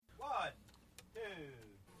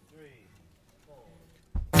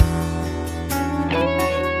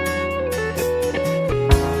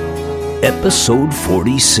episode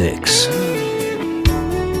 46.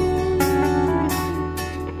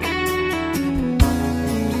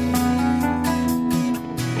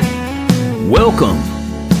 Welcome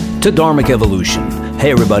to Dharmic Evolution.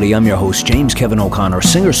 Hey everybody, I'm your host, James Kevin O'Connor,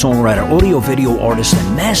 singer-songwriter, audio-video artist,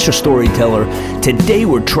 and master storyteller. Today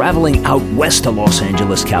we're traveling out west to Los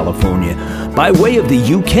Angeles, California, by way of the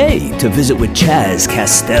UK to visit with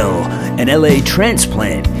Castell, an LA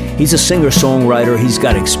transplant. He's a singer-songwriter. He's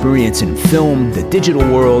got experience in film, the digital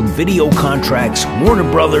world, video contracts, Warner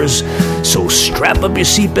Brothers. So strap up your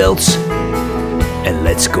seatbelts and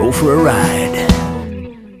let's go for a ride.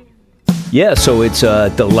 Yeah, so it's a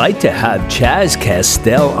delight to have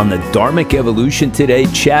Castell on the Dharmic Evolution today.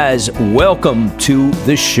 Chaz, welcome to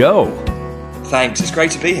the show. Thanks. It's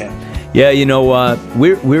great to be here. Yeah, you know,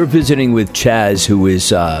 we're visiting with Chaz, who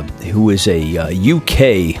is a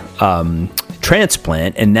UK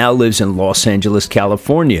transplant and now lives in Los Angeles,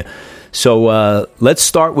 California. So let's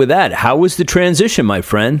start with that. How was the transition, my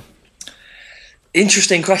friend?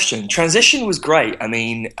 Interesting question. Transition was great. I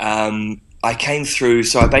mean, I came through,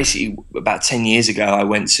 so I basically, about 10 years ago, I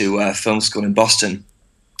went to film school in Boston.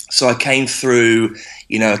 So I came through,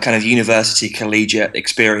 you know, a kind of university collegiate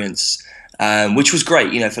experience, which was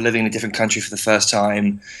great, you know, for living in a different country for the first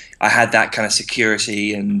time. I had that kind of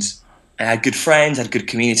security and I had good friends, had a good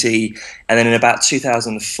community. And then in about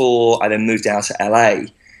 2004, I then moved out to LA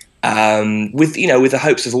with the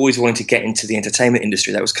hopes of always wanting to get into the entertainment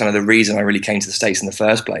industry. That was kind of the reason I really came to the States in the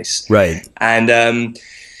first place. Right. And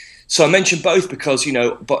so I mentioned both because, you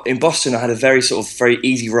know, in Boston I had a very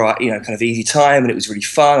easy ride, you know, kind of easy time, and it was really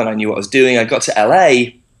fun and I knew what I was doing. I got to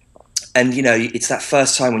LA and, you know, it's that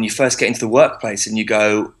first time when you first get into the workplace and you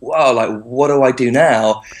go, wow, like, what do I do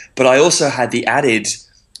now? But I also had the added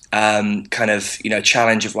kind of, you know,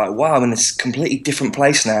 challenge of like, wow, I'm in this completely different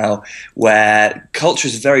place now where culture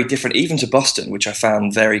is very different, even to Boston, which I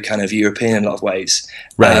found very kind of European in a lot of ways.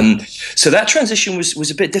 Right. So that transition was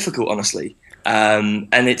a bit difficult, honestly. And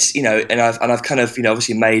it's, you know, and I've kind of, you know,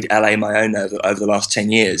 obviously made LA my own over the last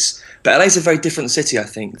 10 years. But LA is a very different city, I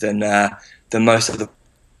think, than most of the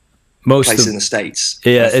places in the States.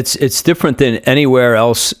 Yeah, it's different than anywhere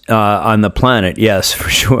else on the planet. Yes, for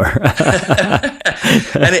sure.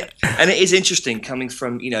 and it is interesting coming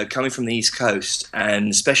from the East Coast, and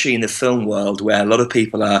especially in the film world where a lot of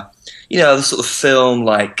people are, you know, the sort of film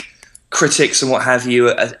like critics and what have you,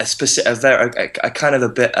 a kind of a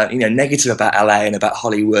bit negative about LA and about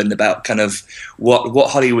Hollywood and about kind of what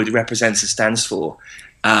Hollywood represents and stands for.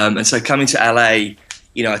 And so coming to LA,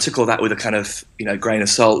 you know, I took all that with a kind of, you know, grain of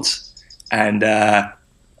salt, and you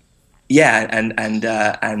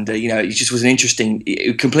know, it just was an interesting,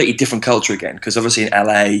 completely different culture again, because obviously in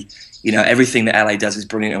LA, you know, everything that LA does is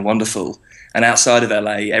brilliant and wonderful. And outside of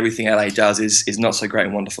LA, everything LA does is not so great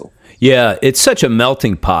and wonderful. Yeah, it's such a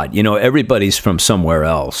melting pot. You know, everybody's from somewhere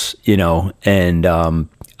else, you know, and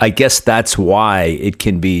I guess that's why it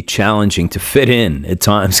can be challenging to fit in at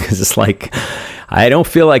times, because it's like, I don't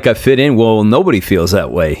feel like I fit in. Well, nobody feels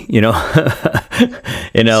that way, you know,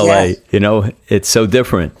 in LA, yeah. You know, it's so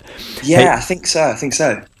different. Yeah, hey, I think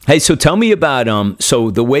so. Hey, so tell me about, so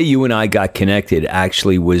the way you and I got connected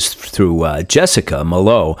actually was through Jessica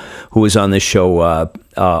Malo, who was on this show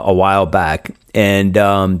a while back.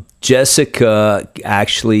 And Jessica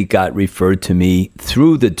actually got referred to me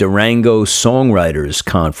through the Durango Songwriters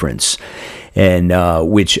Conference, and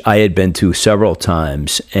which I had been to several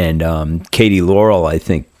times. And Katie Laurel, I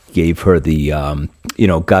think, gave her the,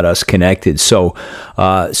 got us connected. So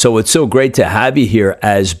it's so great to have you here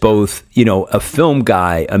as both, you know, a film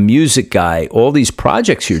guy, a music guy, all these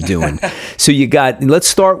projects you're doing. So let's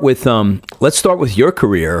start with your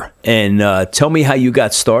career and tell me how you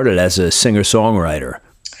got started as a singer-songwriter.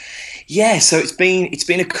 Yeah, so it's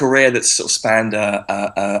been a career that's sort of spanned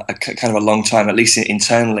a kind of a long time, at least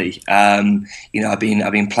internally. You know, I've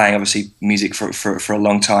been playing obviously music for a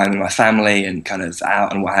long time in my family and kind of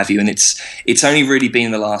out and what have you. And it's only really been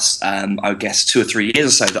in the last I guess 2 or 3 years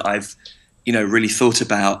or so that I've, you know, really thought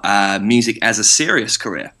about music as a serious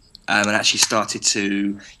career. And actually started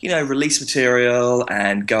to, you know, release material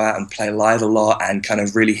and go out and play live a lot and kind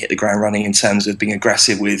of really hit the ground running in terms of being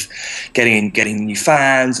aggressive with getting new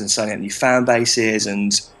fans and signing up new fan bases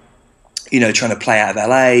and, you know, trying to play out of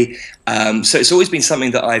LA. So it's always been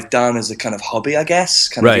something that I've done as a kind of hobby, I guess,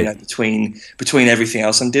 kind of, you know, between everything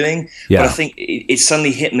else I'm doing. Yeah. But I think it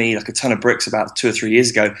suddenly hit me like a ton of bricks about 2 or 3 years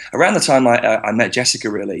ago, around the time I met Jessica,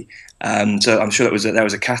 really. So I'm sure that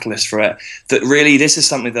was a catalyst for it. That really, this is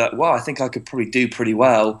something that, wow, I think I could probably do pretty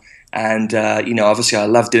well. And, obviously I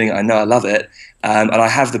love doing it. I know I love it. And I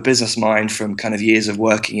have the business mind from kind of years of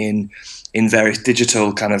working in various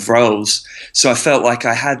digital kind of roles. So I felt like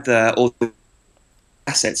I had all the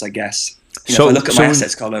assets, I guess. If I look at my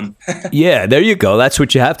assets column. Yeah, there you go. That's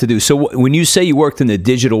what you have to do. So when you say you worked in the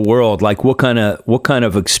digital world, like what kind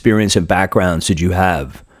of experience and backgrounds did you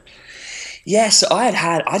have? Yeah, so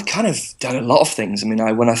I'd kind of done a lot of things. I mean,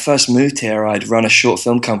 when I first moved here, I'd run a short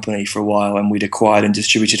film company for a while, and we'd acquired and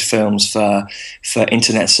distributed films for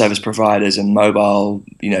internet service providers and mobile,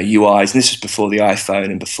 UIs. And this was before the iPhone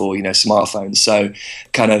and before, smartphones. So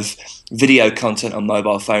kind of video content on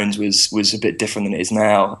mobile phones was a bit different than it is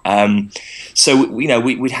now. So,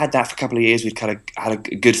 we'd had that for a couple of years. We'd kind of had a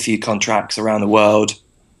good few contracts around the world.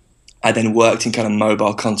 I then worked in kind of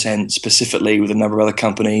mobile content specifically with a number of other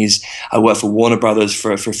companies. I worked for Warner Brothers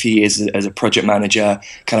for a few years as a project manager,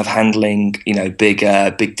 kind of handling,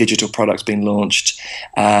 big digital products being launched.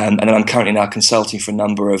 And then I'm currently now consulting for a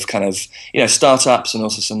number of kind of, startups and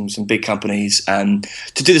also some big companies to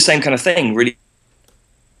do the same kind of thing, really.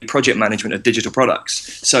 Project management of digital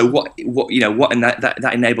products. So what and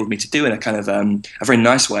that enabled me to do in a kind of a very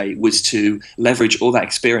nice way was to leverage all that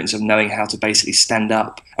experience of knowing how to basically stand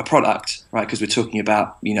up a product, right? Because we're talking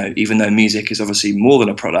about, even though music is obviously more than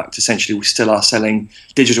a product, essentially we still are selling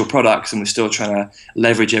digital products, and we're still trying to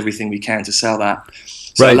leverage everything we can to sell that.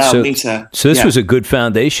 So right. So this was a good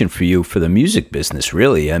foundation for you for the music business,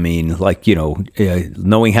 really. I mean, like,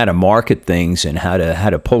 knowing how to market things and how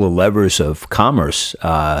to pull the levers of commerce.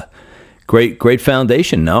 Great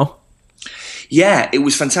foundation, no? Yeah, it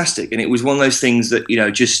was fantastic. And it was one of those things that,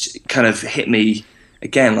 just kind of hit me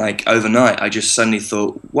again, like overnight. I just suddenly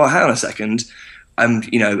thought, well, hang on a second. I'm,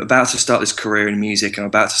 about to start this career in music. I'm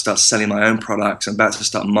about to start selling my own products. I'm about to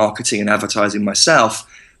start marketing and advertising myself.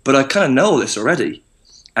 But I kind of know all this already.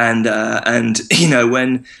 And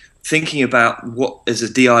when thinking about what as a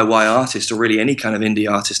DIY artist or really any kind of indie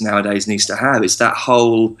artist nowadays needs to have, it's that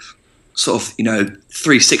whole sort of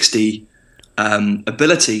 360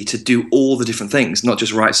 ability to do all the different things, not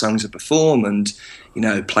just write songs and perform and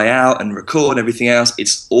play out and record and everything else.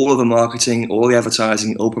 It's all of the marketing, all the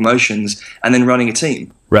advertising, all promotions, and then running a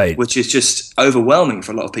team, right? Which is just overwhelming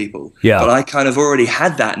for a lot of people. Yeah. But I kind of already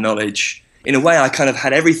had that knowledge. In a way, I kind of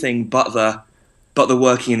had everything but the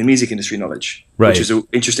working in the music industry knowledge, right, which is an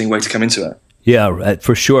interesting way to come into it. Yeah,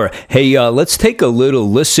 for sure. Hey, let's take a little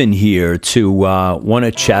listen here to one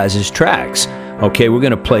of Chaz's tracks. Okay, we're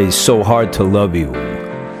going to play So Hard to Love You.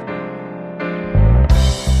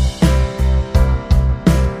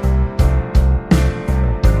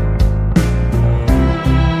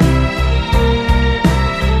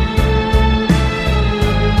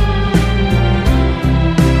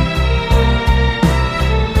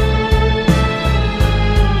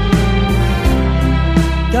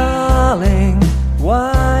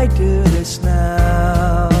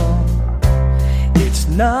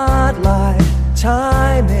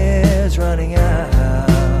 Time is running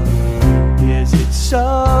out. Is it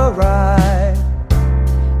so right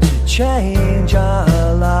to change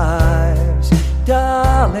our lives?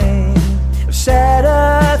 Darling, I've said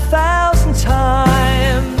 1,000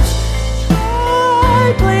 times,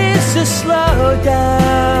 try please to slow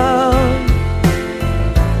down.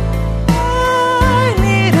 I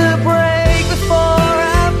need a break before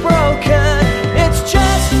I'm broken. It's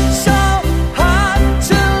just so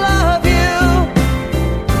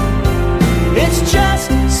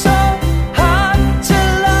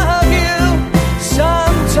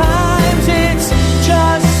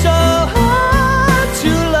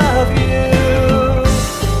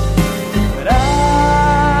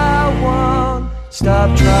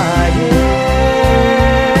stop trying.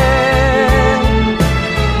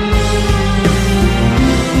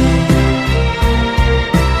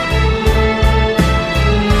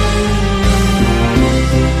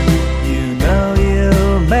 You know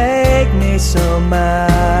you make me so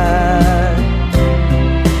mad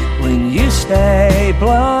when you stay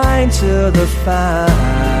blind to the facts.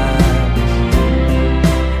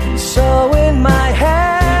 And so in my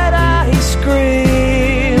head I scream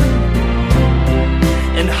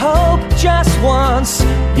and hope just once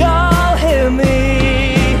you'll hear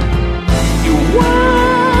me. You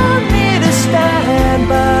want me to stand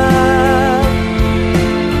back,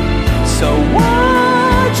 so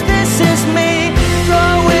watch, this is me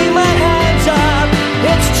throwing my hands up.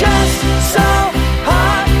 It's just so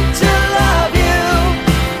hard to love you.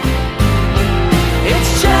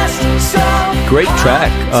 It's just so great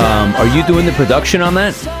track. Are you doing the production on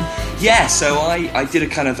that? Yeah, so I did a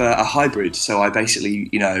kind of a hybrid. So I basically,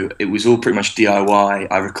 it was all pretty much DIY.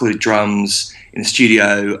 I recorded drums in the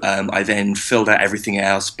studio. I then filled out everything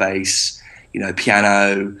else, bass,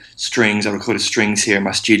 piano, strings. I recorded strings here in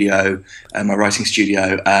my studio, my writing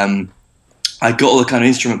studio. I got all the kind of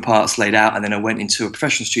instrument parts laid out, and then I went into a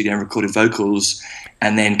professional studio and recorded vocals,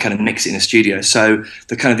 and then kind of mixed it in the studio. So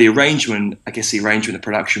the arrangement, the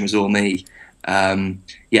production was all me.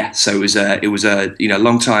 So it was a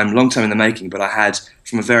long time in the making, but I had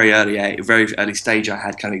from a very early stage, I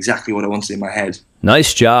had kind of exactly what I wanted in my head.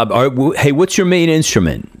 Nice job. Hey, what's your main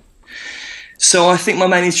instrument? So I think my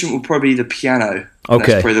main instrument would probably be the piano. Okay.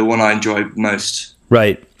 That's probably the one I enjoy most.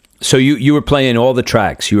 Right. So you were playing all the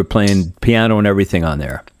tracks. You were playing piano and everything on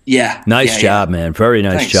there. Yeah. Nice job, man. Very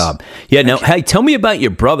nice job. Yeah. Now, hey, tell me about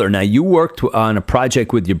your brother. Now, you worked on a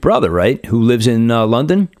project with your brother, right? Who lives in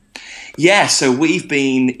London? Yeah, so we've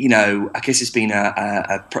been, I guess it's been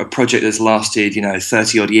a project that's lasted,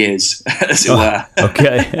 30 odd years, as it were.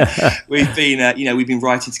 Okay. We've been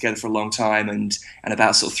writing together for a long time, and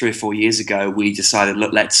about sort of 3 or 4 years ago, we decided,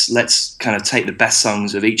 look, let's kind of take the best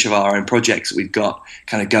songs of each of our own projects that we've got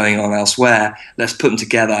kind of going on elsewhere. Let's put them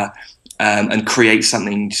together and create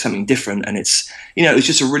something different. And it's, it was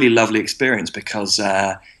just a really lovely experience because,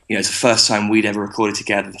 it's the first time we'd ever recorded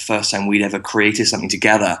together, the first time we'd ever created something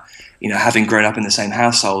together. Having grown up in the same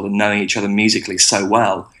household and knowing each other musically so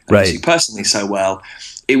well, and obviously personally so well,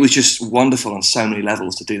 it was just wonderful on so many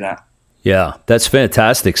levels to do that. Yeah, that's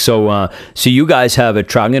fantastic. So you guys have a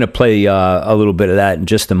track. I'm going to play a little bit of that in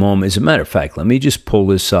just a moment. As a matter of fact, let me just pull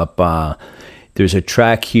this up. There's a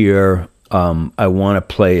track here I want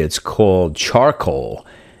to play. It's called Charcoal.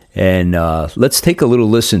 And let's take a little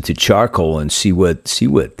listen to Charcoal and see what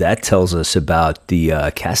that tells us about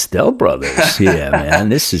the Castell brothers. Yeah, man,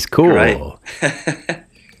 this is cool. Right.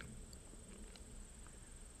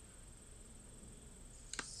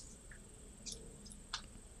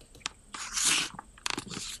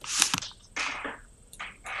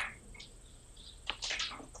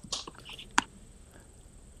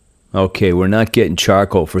 Okay, we're not getting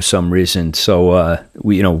Charcoal for some reason, so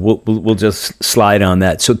we'll just slide on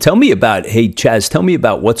that. So tell me about, hey Chaz, tell me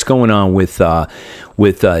about what's going on with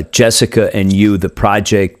Jessica and you, the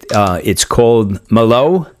project. It's called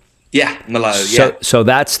Malo. Yeah, Malo. Yeah. So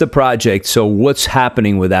that's the project. So what's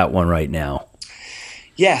happening with that one right now?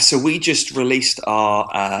 Yeah, so we just released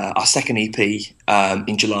our second EP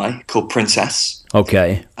in July called Princess.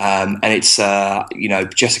 Okay. And it's,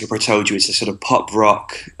 Jessica told you, it's a sort of pop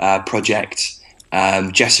rock project.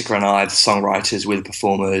 Jessica and I are the songwriters, we're the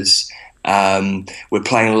performers. We're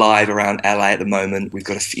playing live around LA at the moment. We've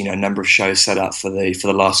got a number of shows set up for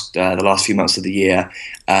the last few months of the year.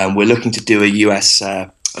 We're looking to do a US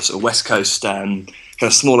a sort of West Coast kind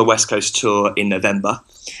of smaller West Coast tour in November.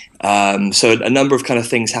 So a number of kind of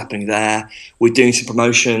things happening there. We're doing some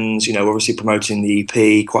promotions, we're obviously promoting the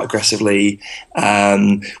EP quite aggressively.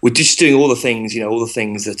 We're just doing all the things, all the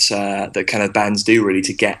things that kind of bands do really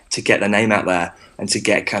to get their name out there and to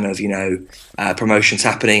get kind of, promotions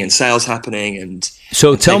happening and sales happening. And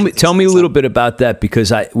so tell me a little bit about that,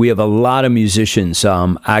 because we have a lot of musicians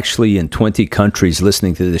actually in 20 countries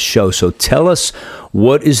listening to this show. So tell us,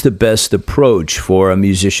 what is the best approach for a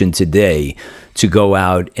musician today to go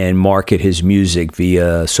out and market his music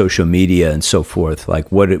via social media and so forth? Like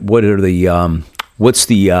what are the what's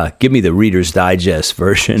the give me the Reader's Digest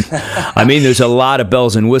version? I mean, there's a lot of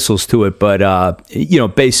bells and whistles to it, but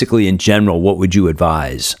basically in general, what would you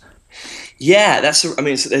advise? Yeah,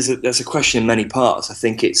 there's a question in many parts. I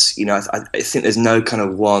think it's, I think there's no kind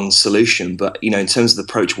of one solution, but, in terms of the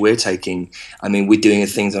approach we're taking, I mean, we're doing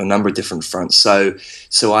things on a number of different fronts. So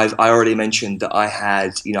I already mentioned that I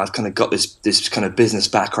had, I've kind of got this kind of business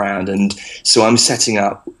background. And so I'm setting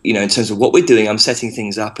up, in terms of what we're doing, I'm setting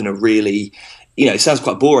things up in a really, it sounds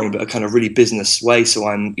quite boring, but a kind of really business way. So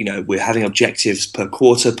we're having objectives per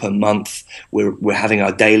quarter, per month. We're having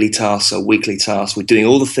our daily tasks, our weekly tasks. We're doing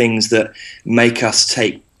all the things that make us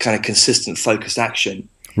take kind of consistent, focused action.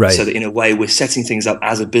 Right. So that in a way we're setting things up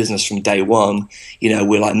as a business from day one.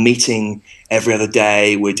 We're like meeting every other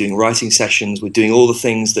day. We're doing writing sessions. We're doing all the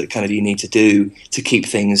things that kind of you need to do to keep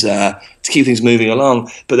things moving along.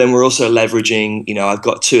 But then we're also leveraging. I've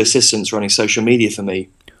got 2 assistants running social media for me.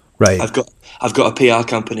 Right. I've got a PR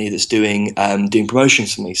company that's doing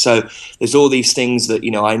promotions for me. So there's all these things that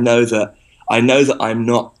I know that I'm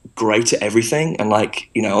not great at everything, and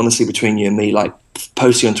honestly, between you and me, like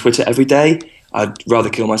posting on Twitter every day, I'd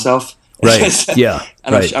rather kill myself. Right. Yeah.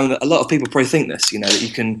 And right. A lot of people probably think this,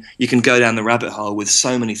 that you can go down the rabbit hole with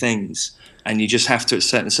so many things, and you just have to at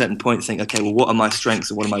a certain point think, okay, well, what are my strengths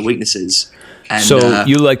and what are my weaknesses? And so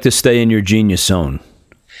you like to stay in your genius zone.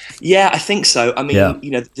 Yeah, I think so. I mean,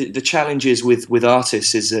 you know, the challenges with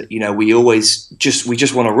artists is that, you know, we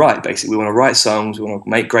just want to write. Basically, we want to write songs, we want to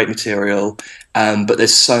make great material, but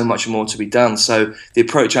there's so much more to be done. So the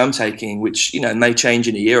approach I'm taking, which, you know, may change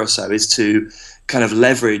in a year or so, is to kind of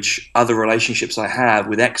leverage other relationships I have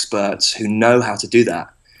with experts who know how to do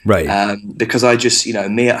that. Right. Because I just, you know,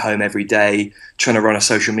 me at home every day trying to run a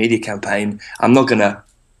social media campaign, I'm not going to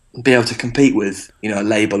be able to compete with, you know, a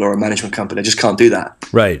label or a management company. I just can't do that.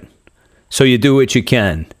 Right. So you do what you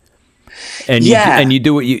can, and you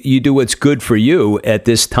do what you do what's good for you at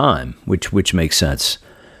this time, which makes sense.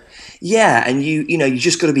 Yeah, and you know, you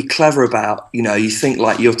just got to be clever about, you know, you think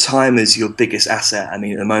like your time is your biggest asset. I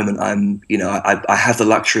mean, at the moment, I have the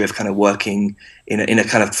luxury of kind of working in a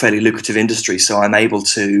kind of fairly lucrative industry, so I'm able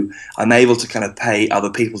to kind of pay other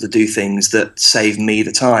people to do things that save me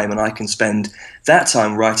the time, and I can spend that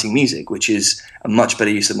time writing music, which is a much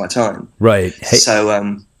better use of my time. Right. Hey,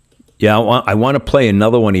 so, yeah, I want to play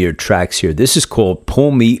another one of your tracks here. This is called "Pull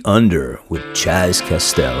Me Under" with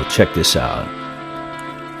Castell. Check this out.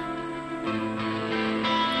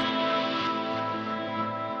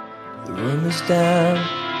 The room is down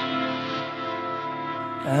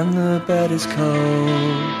and the bed is cold.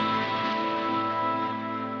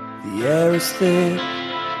 The air is thick,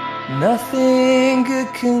 nothing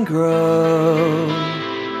good can grow.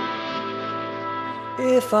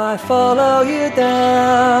 If I follow you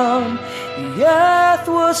down, the earth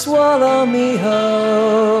will swallow me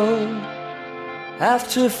whole. Have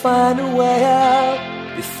to find a way out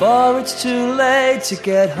before it's too late to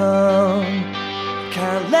get home.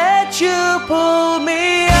 Can't let you pull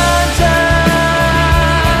me under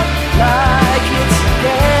like it's a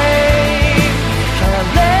game. Can't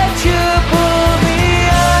let you pull me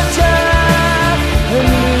under and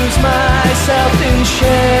lose myself in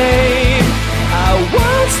shame. I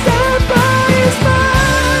won't stand by his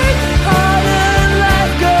mind. Heart and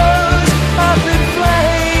life goes up in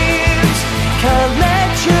flames. Can't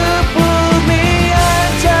let you pull me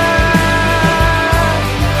under.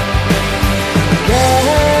 Yeah.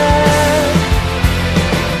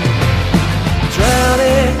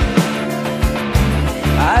 Drowning,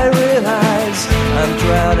 I realize I'm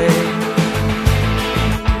drowning.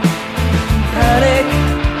 Panic,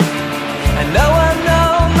 I know I'm no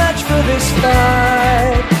match for this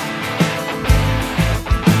fight.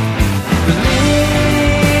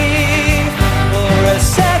 Believe for a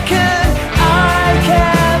second I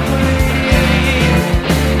can't breathe,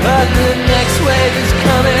 but the next wave is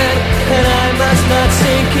coming and I must not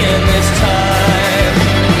sink in this time.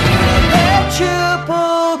 I'll let you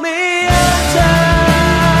pull me under.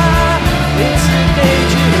 It's a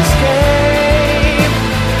dangerous game.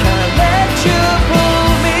 Can't let you pull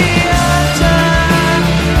me under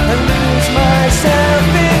and lose myself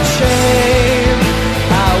in shame.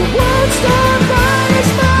 I won't stand by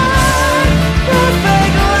his mind.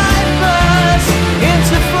 Perfect life bursts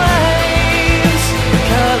into flames.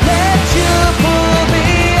 Can't let you pull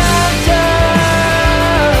me under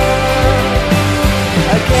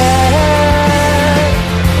again.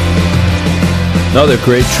 Another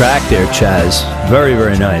great track there, Chaz. Very,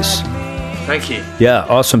 very nice. thank you. Yeah,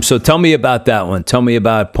 awesome. So tell me about that one. Tell me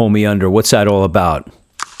about Pull Me Under. What's that all about?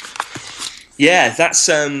 Yeah, that's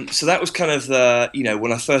so that was kind of the, you know,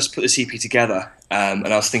 when I first put this EP together, and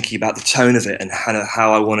I was thinking about the tone of it and kind of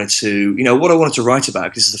how I wanted to, you know, what I wanted to write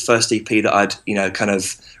about. This is the first EP that I'd, you know, kind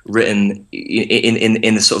of written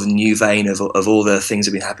in the sort of new vein of all the things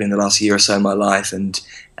that have been happening in the last year or so in my life, and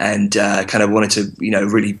kind of wanted to, you know,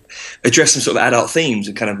 really address some sort of adult themes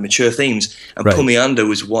and kind of mature themes. And Right. Pull Me Under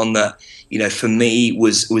was one that, you know, for me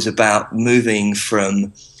was about moving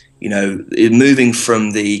from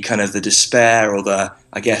the kind of the despair or the,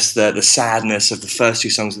 I guess, the sadness of the first two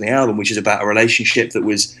songs of the album, which is about a relationship that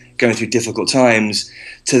was going through difficult times,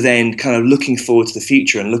 to then kind of looking forward to the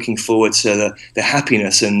future and looking forward to the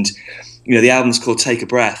happiness. And, you know, the album's called Take a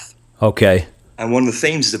Breath. Okay. And one of the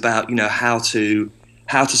themes is about, you know, how to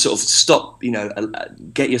sort of stop, you know,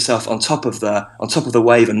 get yourself on top of the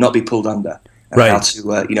wave and not be pulled under. And Right. how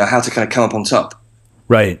to kind of come up on top.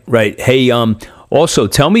 Right. Hey, also,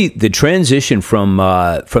 tell me the transition from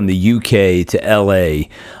the UK to LA.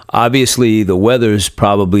 Obviously, the weather's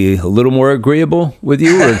probably a little more agreeable with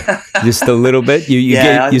you, or just a little bit.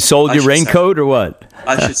 You sold your raincoat, or what?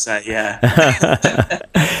 I should say, yeah.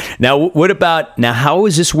 Now, how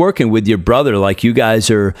is this working with your brother? Like, you guys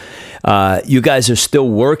are still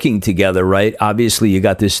working together, right? Obviously, you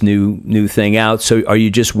got this new thing out. So, are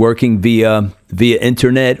you just working via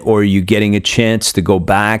internet, or are you getting a chance to go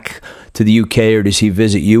back to the UK, or does he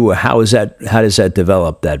visit you, or how does that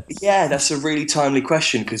develop? That Yeah, that's a really timely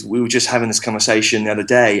question, because we were just having this conversation the other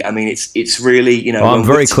day. I mean, it's really, you know. Oh, I'm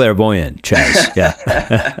very clairvoyant, Chaz. Yeah.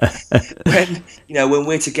 when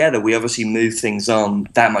we're together, we obviously move things on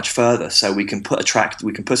that much further. So we can put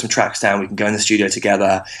some tracks down. We can go in the studio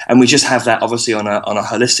together, and we just have that obviously on a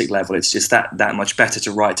holistic level. It's just that much better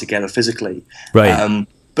to write together physically. Right.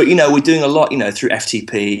 But, you know, we're doing a lot, you know, through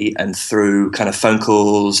FTP and through kind of phone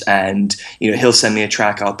calls, and, you know, he'll send me a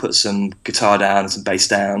track, I'll put some guitar down, some bass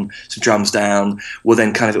down, some drums down. We'll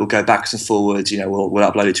then kind of, it will go backwards and forwards, you know, we'll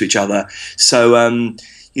upload it to each other. So,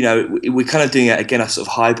 you know, we're kind of doing it, again, a sort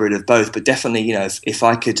of hybrid of both, but definitely, you know, if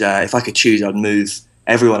I could choose, I'd move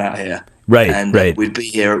everyone out here. Right, and right. We'd be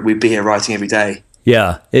here writing every day.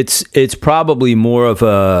 Yeah, it's probably more of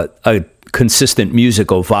a consistent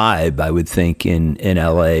musical vibe, I would think, in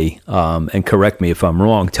LA. And correct me if I'm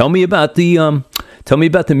wrong. Tell me about the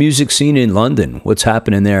music scene in London. What's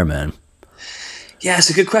happening there, man? Yeah, it's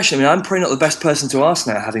a good question. I mean, I'm probably not the best person to ask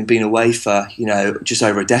now, having been away for, you know, just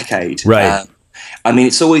over a decade. Right. I mean,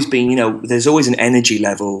 it's always been, you know, there's always an energy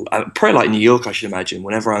level, probably like New York, I should imagine.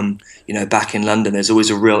 Whenever I'm, you know, back in London, there's always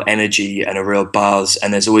a real energy and a real buzz,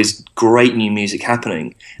 and there's always great new music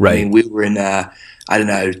happening. Right. I mean, we were in, I don't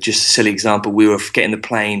know, just a silly example, we were getting the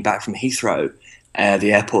plane back from Heathrow,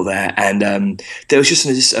 the airport there, and there was just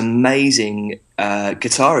this amazing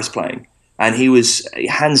guitarist playing, and he was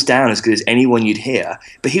hands down as good as anyone you'd hear,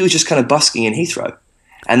 but he was just kind of busking in Heathrow.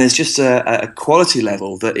 And there's just a quality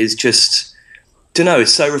level that is just... don't know,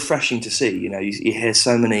 it's so refreshing to see. You know, you hear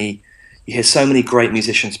so many great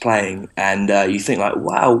musicians playing, and you think like,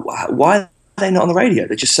 wow, why are they not on the radio?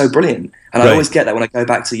 They're just so brilliant. And right. I always get that when I go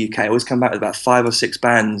back to the UK. I always come back with about 5 or 6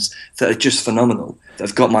 bands that are just phenomenal, that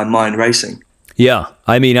have got my mind racing. Yeah,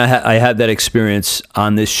 I mean, I have that experience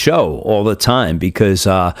on this show all the time because,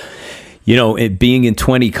 you know, being in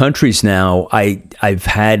 20 countries now, I've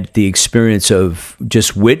had the experience of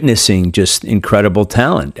just witnessing just incredible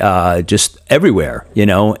talent, just everywhere, you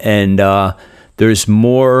know, and I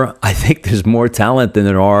think there's more talent than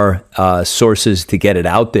there are sources to get it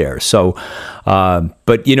out there. So,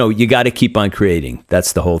 but you know, you got to keep on creating.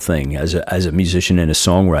 That's the whole thing as a musician and a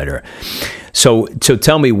songwriter. So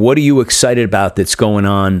tell me, what are you excited about that's going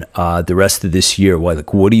on the rest of this year?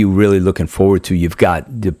 What are you really looking forward to? You've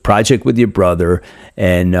got the project with your brother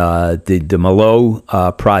and the Malo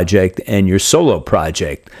project and your solo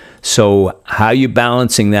project. So how are you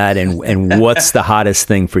balancing that, and what's the hottest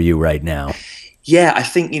thing for you right now? Yeah, I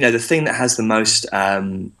think, you know, the thing that has the most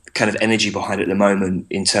kind of energy behind it at the moment,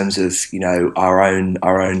 in terms of, you know, our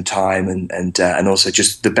own time and also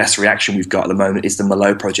just the best reaction we've got at the moment, is the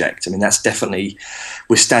Malo project. I mean, that's definitely,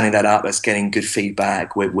 we're standing that up. That's getting good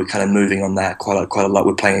feedback. We're kind of moving on that quite a lot.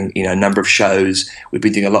 We're playing, you know, a number of shows. We've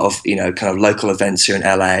been doing a lot of, you know, kind of local events here in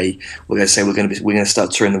LA. We're going to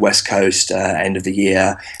start touring the West Coast end of the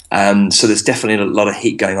year. So there's definitely a lot of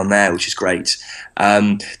heat going on there, which is great.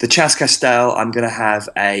 The Castell, I'm going to have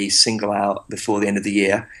a single out before the end of the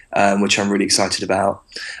year, which I'm really excited about.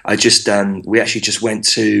 We actually just went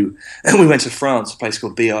to France, a place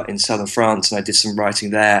called Biot in southern France, and I did some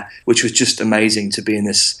writing there, which was just amazing to be in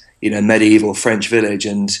this, you know, medieval French village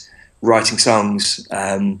and writing songs.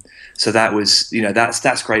 So that was, you know,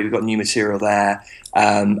 that's great. We've got new material there.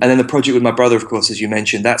 And then the project with my brother, of course, as you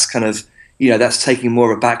mentioned, that's kind of, you know, that's taking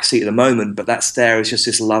more of a backseat at the moment, but that's there is just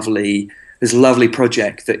this lovely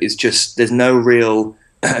project that is just, there's no real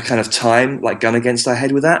kind of time like gun against our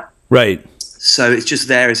head with that. Right. So it's just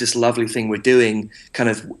there as this lovely thing we're doing kind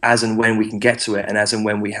of as and when we can get to it, and as and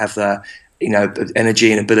when we have the, you know,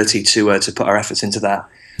 energy and ability to put our efforts into that.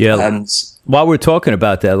 Yeah. While we're talking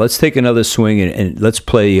about that, let's take another swing and let's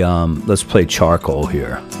play Charcoal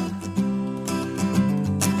here.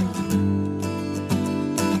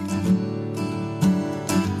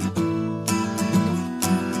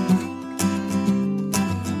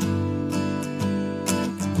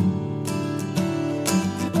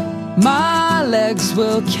 My legs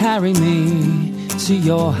will carry me to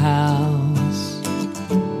your house,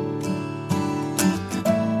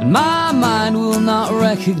 and my mind will not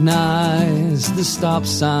recognize the stop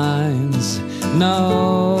signs,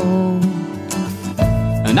 no.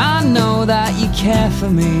 And I know that you care for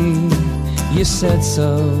me, you said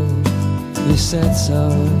so, you said so.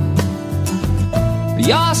 But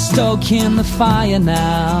you're stoking the fire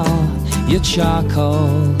now, you're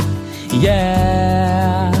charcoal,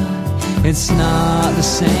 yeah. It's not the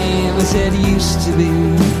same as it used to be.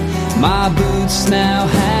 My boots now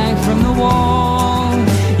hang from the wall.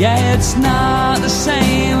 Yeah, it's not the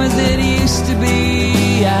same as it used to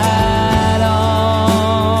be at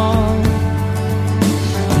all.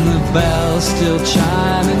 And the bells still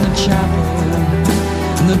chime in the chapel,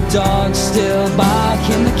 and the dogs still bark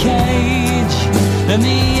in the cage, and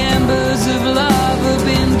the embers of love have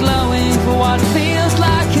been glowing for what feels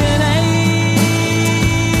like an age.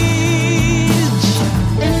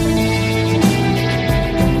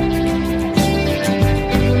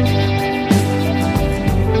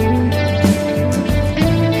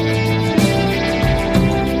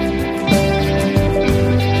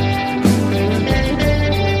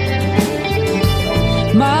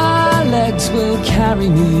 My legs will carry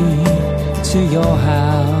me to your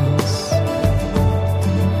house,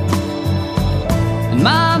 and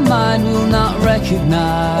my mind will not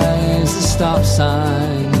recognize the stop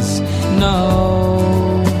signs.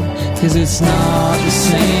 No, 'cause it's not the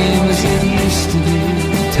same as it used to be.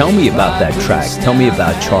 Tell me about that track. Tell me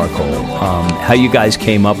about Charcoal. How you guys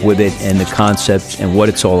came up with it and the concept and what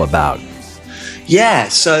it's all about. Yeah.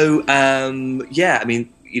 So I mean,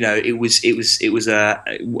 you know, it was a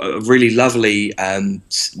really lovely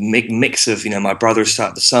mix of, you know, my brother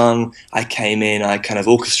started the song, I came in, I kind of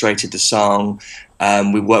orchestrated the song,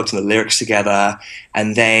 we worked on the lyrics together,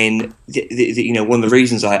 and then you know, one of the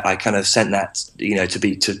reasons I kind of sent that, you know, to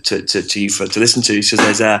you to listen to, so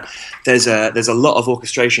there's a lot of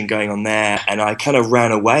orchestration going on there, and I kind of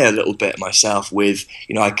ran away a little bit myself with,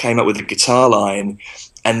 you know, I came up with a guitar line,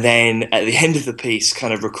 and then at the end of the piece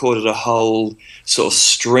kind of recorded a whole sort of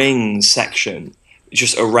string section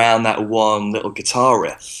just around that one little guitar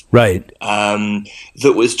riff. Right.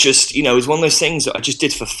 That was just, you know, it was one of those things that I just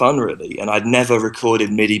did for fun, really. And I'd never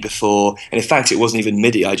recorded MIDI before. And in fact, it wasn't even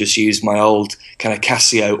MIDI. I just used my old kind of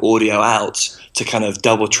Casio audio out to kind of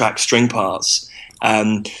double track string parts.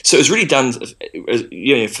 So it was really done,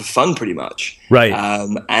 you know, for fun pretty much. Right.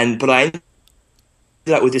 But I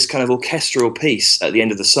ended up with this kind of orchestral piece at the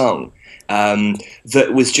end of the song.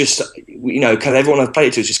 That was just, you know, kind of everyone I've played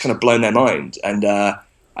it to has just kind of blown their mind. And,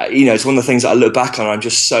 you know, it's one of the things that I look back on. I'm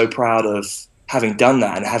just so proud of having done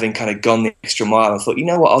that and having kind of gone the extra mile. I thought, you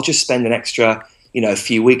know what, I'll just spend an extra, you know, a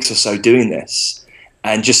few weeks or so doing this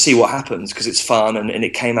and just see what happens, because it's fun, and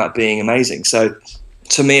it came out being amazing. So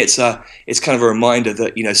to me, it's kind of a reminder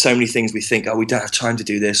that, you know, so many things we think, oh, we don't have time to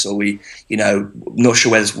do this, or we, you know, not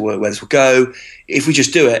sure where this will go. If we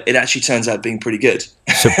just do it, it actually turns out being pretty good.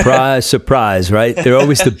 Surprise, surprise, right? They're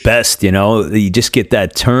always the best, you know. You just get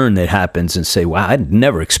that turn that happens and say, wow, I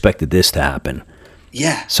never expected this to happen.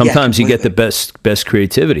 Yeah. Sometimes you get the best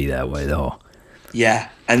creativity that way, though. Yeah.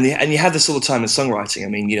 And you have this all the time in songwriting. I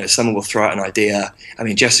mean, you know, someone will throw out an idea. I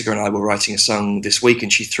mean, Jessica and I were writing a song this week,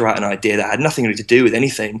 and she threw out an idea that had nothing really to do with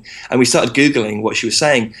anything. And we started Googling what she was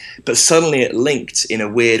saying, but suddenly it linked in a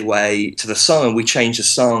weird way to the song, and we changed the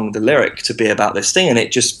song, the lyric, to be about this thing, and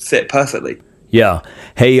it just fit perfectly. Yeah.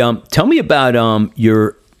 Hey, tell me about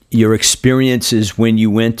your experiences when you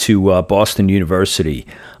went to Boston University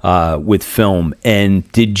with film. And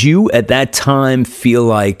did you at that time feel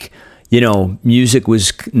like, you know, music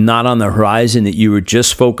was not on the horizon, that you were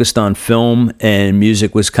just focused on film and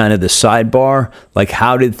music was kind of the sidebar? Like,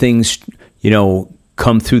 how did things, you know,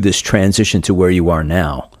 come through this transition to where you are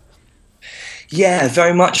now? Yeah,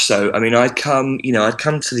 very much so. I mean, I'd come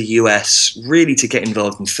to the US really to get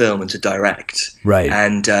involved in film and to direct. Right.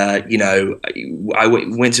 And, you know, I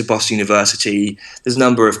went to Boston University. There's a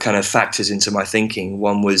number of kind of factors into my thinking.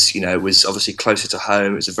 One was, you know, it was obviously closer to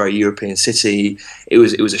home. It was a very European city. It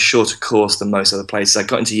was a shorter course than most other places. I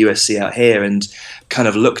got into USC out here and kind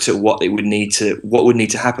of looked at what would need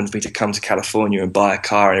to happen for me to come to California and buy a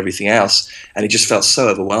car and everything else. And it just felt so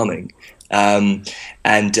overwhelming.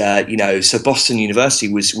 You know, so Boston University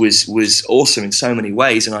was awesome in so many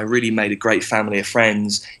ways, and I really made a great family of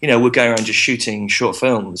friends. You know, we're going around just shooting short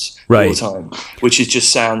films all the time, which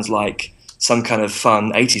just sounds like some kind of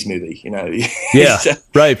fun 80s movie, you know. Yeah,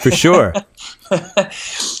 right, for sure.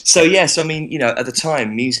 So yes, I mean, you know, at the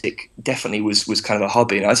time, music definitely was kind of a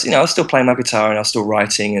hobby, and I was still playing my guitar and I was still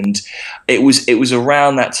writing, and it was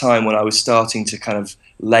around that time when I was starting to kind of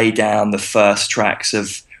lay down the first tracks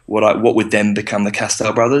of what would then become the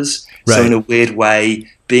Castell Brothers. Right. So in a weird way,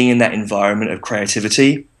 being in that environment of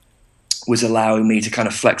creativity was allowing me to kind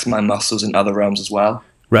of flex my muscles in other realms as well.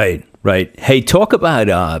 Right, right. Hey, talk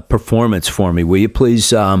about performance for me, will you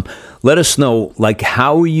please? Let us know, like,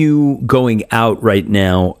 how are you going out right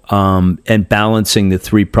now and balancing the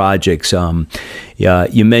three projects?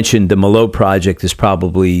 You mentioned the Malo project is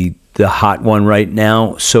probably the hot one right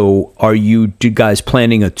now. So are you guys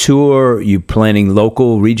planning a tour? Are you planning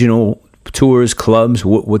local, regional tours, clubs?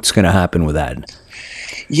 What's going to happen with that?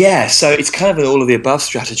 Yeah, so it's kind of an all of the above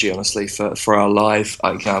strategy, honestly, for our live,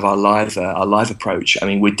 our live approach. I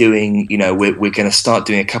mean, we're going to start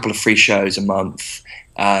doing a couple of free shows a month,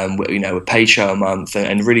 a paid show a month,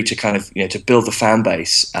 and really to kind of to build the fan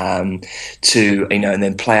base, to and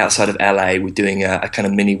then play outside of LA. We're doing a kind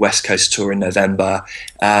of mini West Coast tour in November.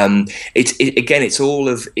 It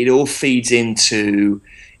all feeds into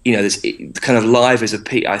this kind of live as a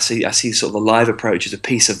piece. I see sort of the live approach as a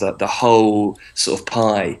piece of the whole sort of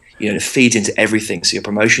pie. It feeds into everything. So your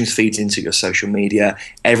promotions feeds into your social media.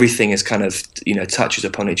 Everything is kind of touches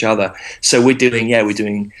upon each other. So we're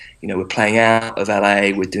playing out of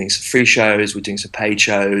LA. We're doing some free shows. We're doing some paid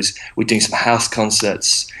shows. We're doing some house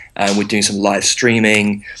concerts. We're doing some live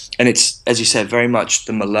streaming. And it's, as you said, very much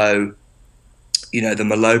the Malo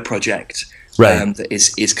project. Right. That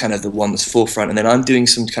is kind of the one that's forefront, and then I'm doing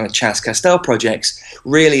some kind of Castell projects,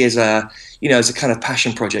 really as a kind of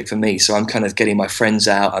passion project for me. So I'm kind of getting my friends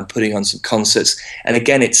out, I'm putting on some concerts, and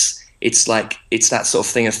again, it's that sort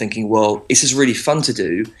of thing of thinking, well, this is really fun to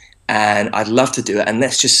do, and I'd love to do it, and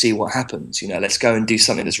let's just see what happens. Let's go and do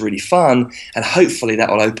something that's really fun, and hopefully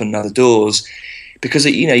that will open other doors. Because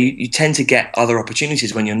you tend to get other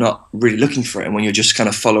opportunities when you're not really looking for it, and when you're just kind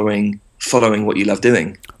of following what you love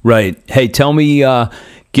doing. Right. Hey, tell me,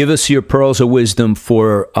 give us your pearls of wisdom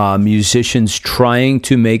for musicians trying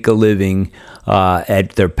to make a living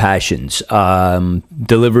at their passions.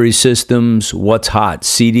 Delivery systems, what's hot?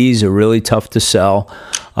 CDs are really tough to sell.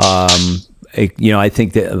 I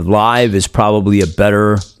think that live is probably a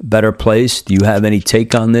better place. Do you have any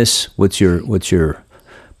take on this? What's your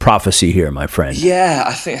prophecy here, my friend? Yeah,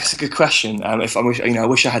 I think that's a good question. I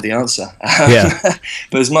wish I had the answer. Yeah.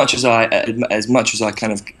 But as much as I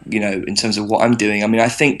kind of, in terms of what I'm doing, I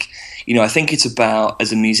think it's about,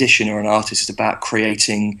 as a musician or an artist, it's about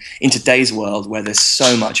creating, in today's world where there's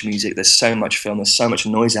so much music, there's so much film, there's so much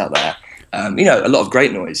noise out there, a lot of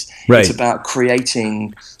great noise. Right. It's about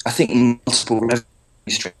creating, I think, multiple revenue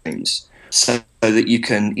streams. So that you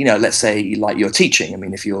can, let's say, like you're teaching. I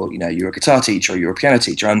mean, if you're a guitar teacher or you're a piano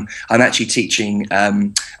teacher, I'm actually teaching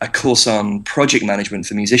a course on project management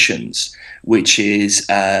for musicians, which is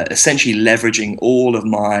essentially leveraging all of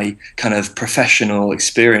my kind of professional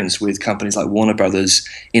experience with companies like Warner Brothers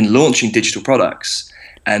in launching digital products,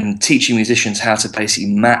 and teaching musicians how to basically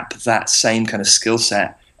map that same kind of skill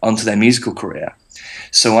set onto their musical career.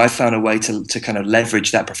 So I found a way to kind of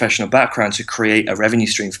leverage that professional background to create a revenue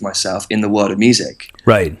stream for myself in the world of music.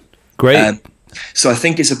 Right. Great. So I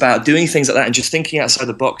think it's about doing things like that and just thinking outside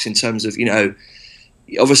the box in terms of,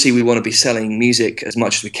 obviously we want to be selling music as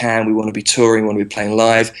much as we can. We want to be touring, we want to be playing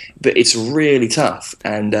live, but it's really tough.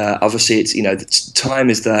 And obviously it's, time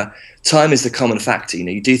is the common factor.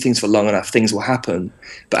 You do things for long enough, things will happen.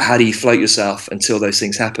 But how do you float yourself until those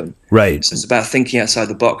things happen? Right. So it's about thinking outside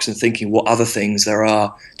the box and thinking what other things there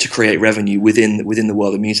are to create revenue within the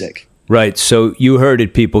world of music. Right. So you heard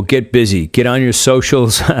it, people. Get busy. Get on your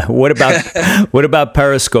socials. What about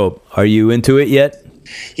Periscope? Are you into it yet?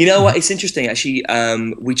 You know what? It's interesting, actually.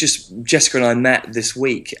 Jessica and I met this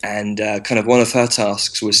week, and kind of one of her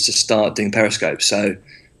tasks was to start doing Periscope. So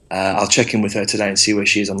I'll check in with her today and see where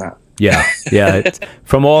she is on that. Yeah.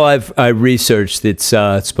 From all I've researched, it's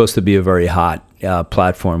supposed to be a very hot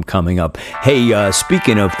platform coming up. Hey,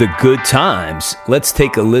 speaking of the good times, let's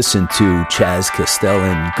take a listen to Chaz Castell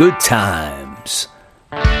in Good Times.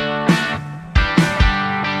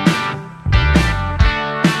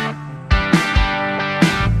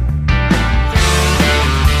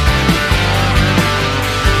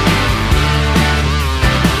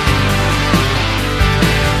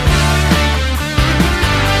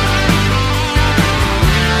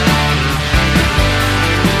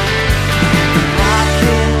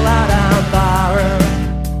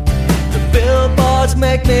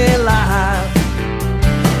 Make me laugh.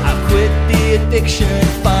 I quit the addiction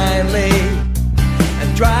finally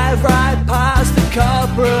and drive right past the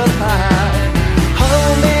corporate high.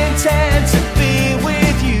 Only intent to be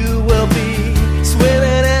with you will be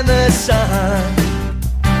swimming in the sun.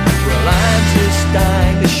 Well, I'm just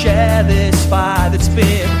dying to share this fire that's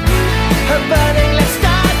been burning. Let's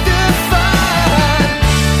start the fun.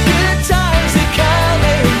 Good times are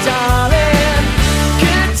coming, darling.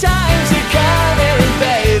 Good times are coming,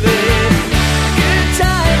 baby. Good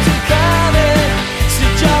times are coming, so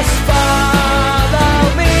just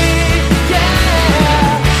follow me,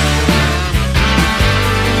 yeah.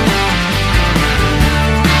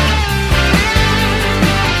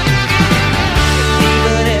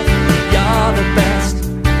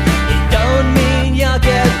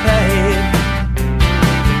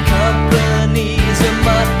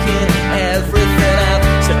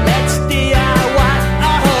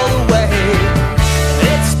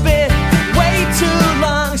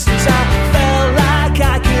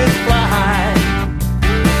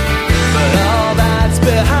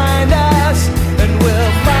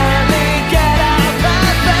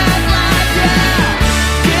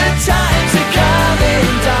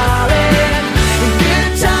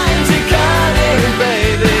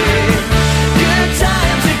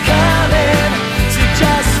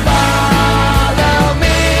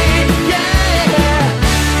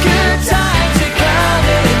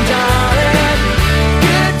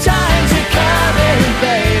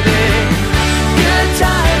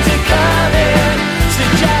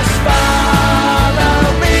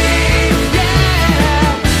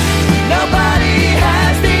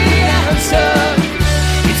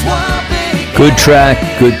 Good track,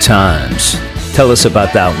 good times. Tell us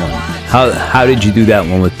about that one. How did you do that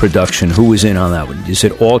one with production? Who was in on that one? Is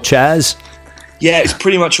it all Chaz? Yeah, it's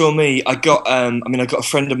pretty much all me. I got a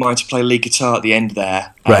friend of mine to play lead guitar at the end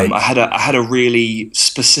there. Right. I had a really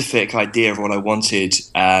specific idea of what I wanted.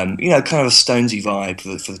 Kind of a Stonesy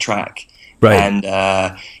vibe for the track. Right. And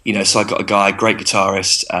so I got a guy, great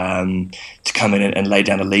guitarist, to come in and lay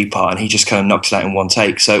down a lead part, and he just kind of knocked it out in one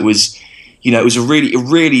take. So it was, that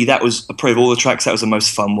was probably of all the tracks, that was the most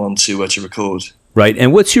fun one to record. Right.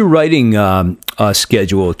 And what's your writing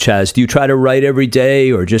schedule, Chaz? Do you try to write every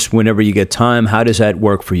day or just whenever you get time? How does that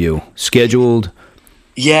work for you? Scheduled?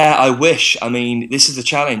 Yeah, I wish. I mean, this is the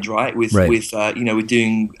challenge, right? With we're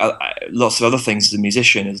doing lots of other things as a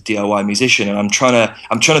musician, as a DIY musician, and I'm trying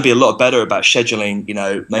to be a lot better about scheduling.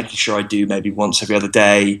 Making sure I do maybe once every other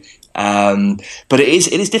day. But it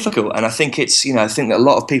is difficult, and I think I think that a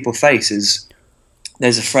lot of people face is.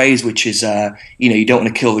 There's a phrase which is, you don't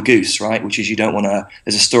want to kill the goose, right? Which is you don't want to.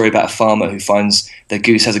 There's a story about a farmer who finds their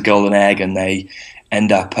goose has a golden egg, and they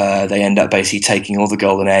end up basically taking all the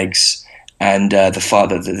golden eggs, and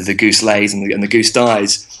the goose lays, and the goose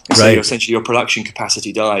dies. And so essentially your production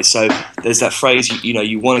capacity dies. So there's that phrase,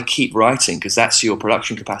 you want to keep writing because that's your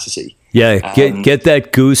production capacity. Yeah, get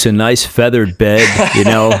that goose a nice feathered bed,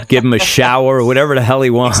 give him a shower, whatever the hell he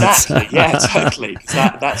wants. Exactly, yeah, totally.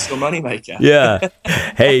 That's your moneymaker. Yeah.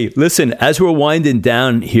 Hey, listen, as we're winding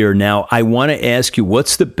down here now, I want to ask you,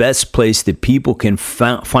 what's the best place that people can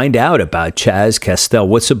find out about Chaz Castell?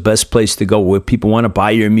 What's the best place to go where people want to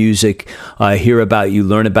buy your music, hear about you,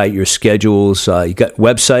 learn about your schedules? You got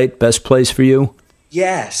website, best place for you?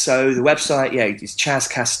 Yeah, so the website, is Chaz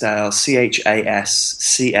Castell,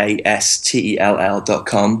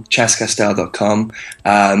 ChazCastell.com, chazcastell.com.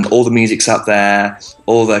 All the music's up there,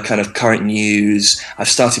 all the kind of current news. I've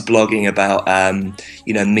started blogging about,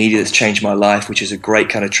 media that's changed my life, which is a great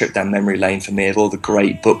kind of trip down memory lane for me of all the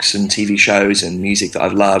great books and TV shows and music that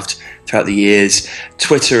I've loved throughout the years.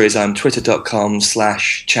 Twitter is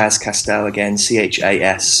twitter.com/ChazCastell, again,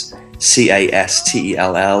 ChazCastell,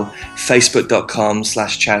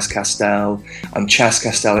 Facebook.com/Chaz Castell. I'm Chaz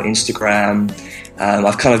Castell on Instagram.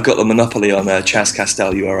 I've kind of got the monopoly on Chaz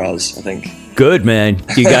Castell URLs, I think. Good, man.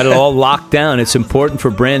 You got it all locked down. It's important for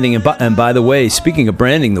branding. And by the way, speaking of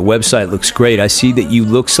branding, the website looks great. I see that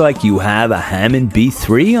looks like you have a Hammond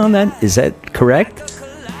B3 on that. Is that correct?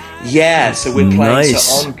 Yeah, so we're playing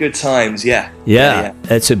nice. On Good Times, yeah. Yeah,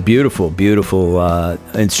 it's a beautiful, beautiful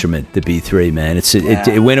instrument, the B3, man.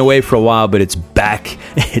 It went away for a while, but it's back.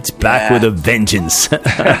 It's back with a vengeance.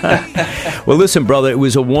 Well, listen, brother, it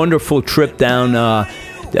was a wonderful trip down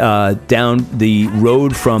the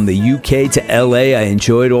road from the UK to LA. I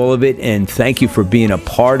enjoyed all of it, and thank you for being a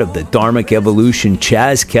part of the Dharmic Evolution,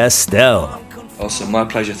 Chaz Castell. Awesome, my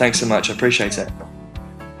pleasure. Thanks so much. I appreciate it.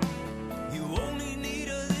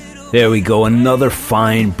 There we go, another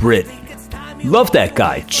fine Brit. Love that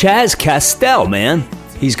guy, Chaz Castell, man.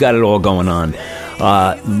 He's got it all going on.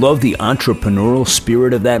 Love the entrepreneurial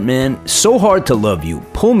spirit of that man. So Hard to Love You,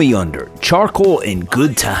 Pull Me Under, Charcoal and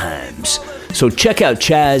Good Times. So check out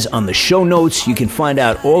Chaz on the show notes. You can find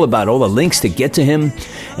out all about all the links to get to him.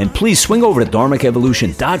 And please swing over to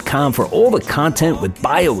dharmicevolution.com for all the content with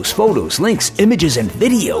bios, photos, links, images, and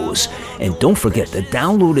videos. And don't forget, the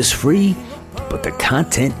download is free, but the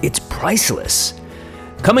content, it's priceless.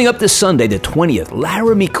 Coming up this Sunday, the 20th,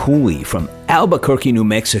 Laramie Cooley from Albuquerque, New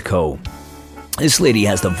Mexico. This lady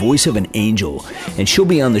has the voice of an angel, and she'll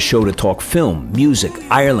be on the show to talk film, music,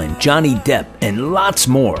 Ireland, Johnny Depp, and lots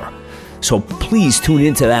more. So please tune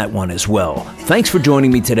into that one as well. Thanks for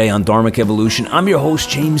joining me today on Dharmic Evolution. I'm your host,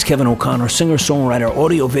 James Kevin O'Connor, singer-songwriter,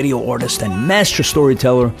 audio-video artist, and master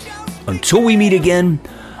storyteller. Until we meet again,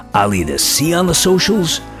 I'll either see you on the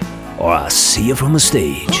socials or I'll see you from a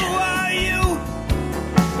stage.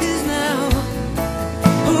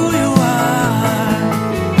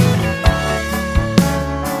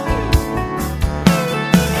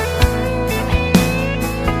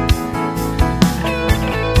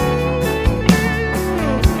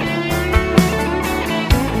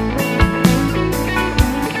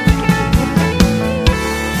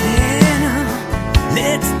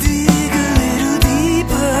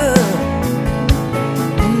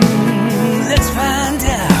 Let's find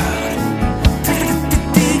out.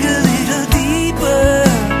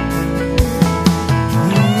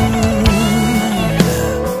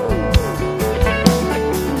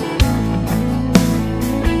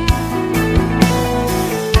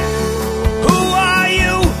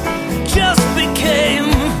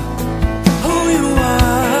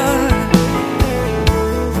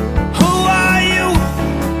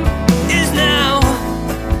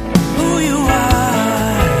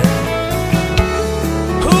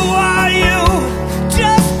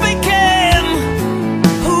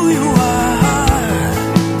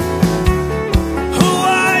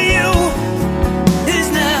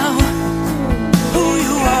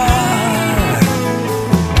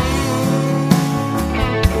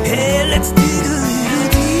 Let's do